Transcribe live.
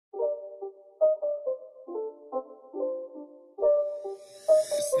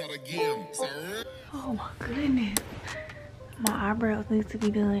Oh my goodness. My eyebrows need to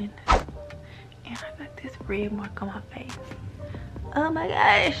be done. And I got this red mark on my face. Oh my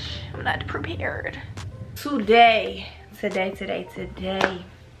gosh, I'm not prepared. Today.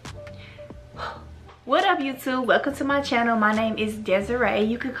 What up YouTube? Welcome to my channel. My name is Desiree.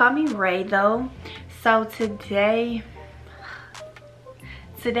 You can call me Ray though. So today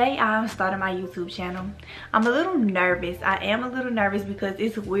I'm starting my YouTube channel. I'm a little nervous. I am a little nervous because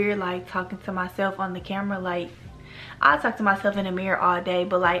it's weird like talking to myself on the camera. Like I talk to myself in the mirror all day,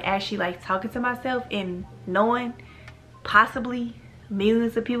 but like actually like talking to myself and knowing possibly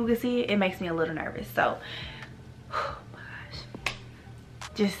millions of people can see it, it makes me a little nervous. So oh my gosh,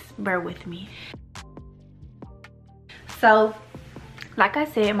 just bear with me. So like I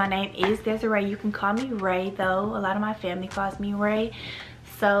said, my name is Desiree. You can call me Ray though. A lot of my family calls me Ray.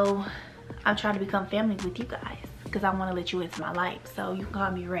 So I'm trying to become family with you guys because I want to let you into my life. So you can call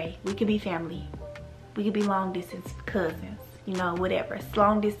me Ray. We could be family. We could be long distance cousins, you know, whatever. It's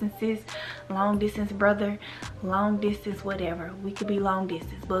long distances, long distance brother, long distance whatever. We could be long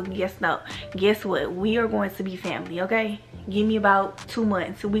distance, but guess what? We are going to be family, okay? Give me about 2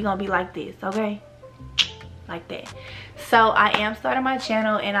 months and we're gonna be like this, okay? Like that. So I am starting my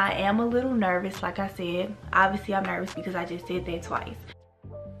channel and I am a little nervous. Like I said, obviously I'm nervous because I just said that twice.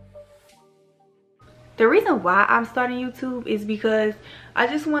 The reason why I'm starting YouTube is because I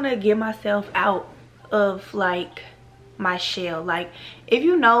just want to get myself out of like my shell. Like if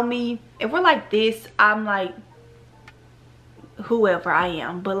you know me, if we're like this, I'm like whoever I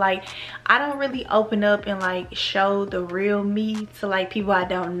am, but like I don't really open up and like show the real me to like people I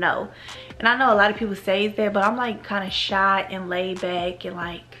don't know. And I know a lot of people say that, but I'm like kind of shy and laid back and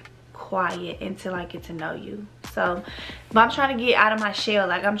like quiet until I get to know you. So but I'm trying to get out of my shell.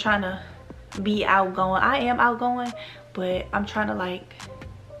 Like I'm trying to be outgoing. I am outgoing, but I'm trying to like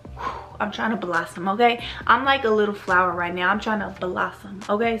I'm trying to blossom, okay? I'm like a little flower right now. I'm trying to blossom,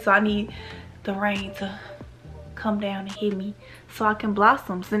 okay? So I need the rain to come down and hit me so I can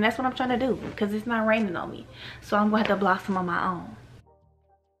blossom. So that's what I'm trying to do because it's not raining on me. So I'm going to have to blossom on my own.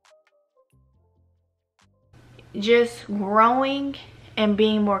 Just growing and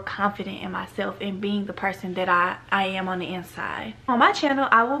being more confident in myself and being the person that I am on the inside. On my channel,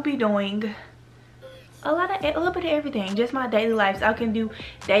 I will be doing a little bit of everything, just my daily life. So I can do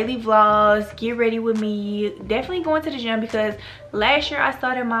daily vlogs, get ready with me, definitely going to the gym because last year I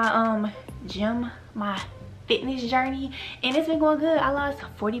started my my fitness journey and it's been going good. I lost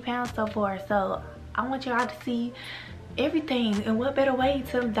 40 pounds so far, so I want y'all to see everything. And what better way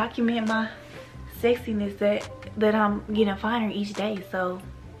to document my sexiness that I'm getting finer each day. So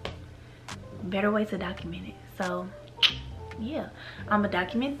better way to document it. So yeah, I'm gonna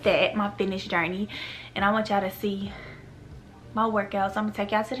document that, my fitness journey, and I want y'all to see my workouts. I'm gonna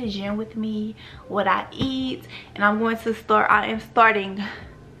take y'all to the gym with me, what I eat, and I am starting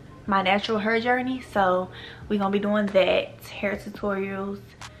my natural hair journey. So we're gonna be doing that, hair tutorials,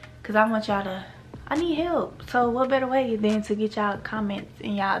 because I want y'all to, I need help. So what better way than to get y'all comments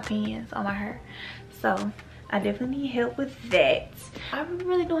and y'all opinions on my hair. So I definitely need help with that. I'm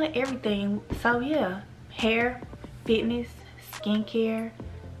really doing everything. So yeah, hair, fitness, skincare,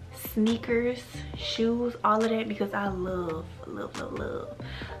 sneakers, shoes, all of that, because I love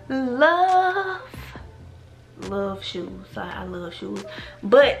shoes. I love shoes.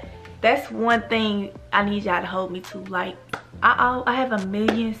 But that's one thing I need y'all to hold me to. Like I have a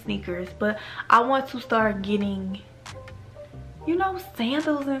million sneakers, but I want to start getting, you know,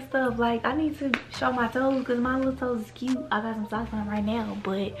 sandals and stuff. Like I need to show my toes because my little toes is cute. I got some socks on right now,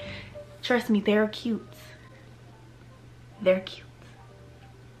 but trust me, they're cute. They're cute.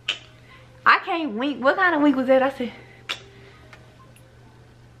 I can't wink. What kind of wink was that? I said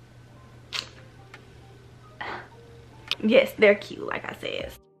yes, they're cute, like I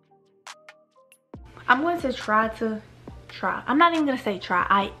said. I'm going to try. I'm not even gonna say try.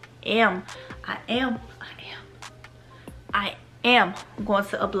 I am going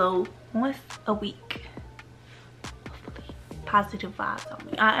to upload once a week. Hopefully, positive vibes on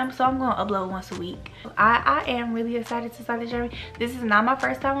me. I'm going to upload once a week. I am really excited to start the journey. This is not my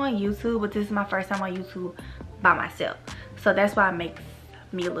first time on YouTube, but this is my first time on YouTube by myself. So that's why it makes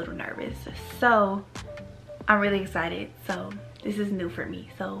me a little nervous. So I'm really excited. So this is new for me.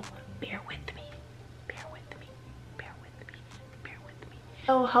 So bear with me.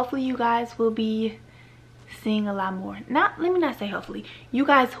 So hopefully you guys will be seeing a lot more. Let me not say hopefully. You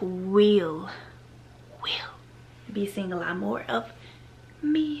guys will be seeing a lot more of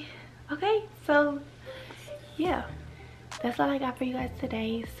me. Okay, so yeah, that's all I got for you guys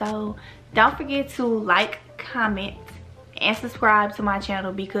today. So don't forget to like, comment, and subscribe to my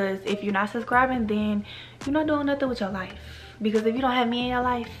channel, because if you're not subscribing, then you're not doing nothing with your life. Because if you don't have me in your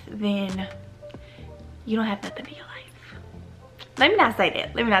life, then you don't have nothing in your life. Let me not say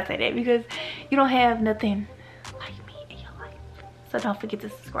that, because you don't have nothing like me in your life. So don't forget to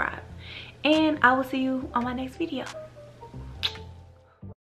subscribe, and I will see you on my next video.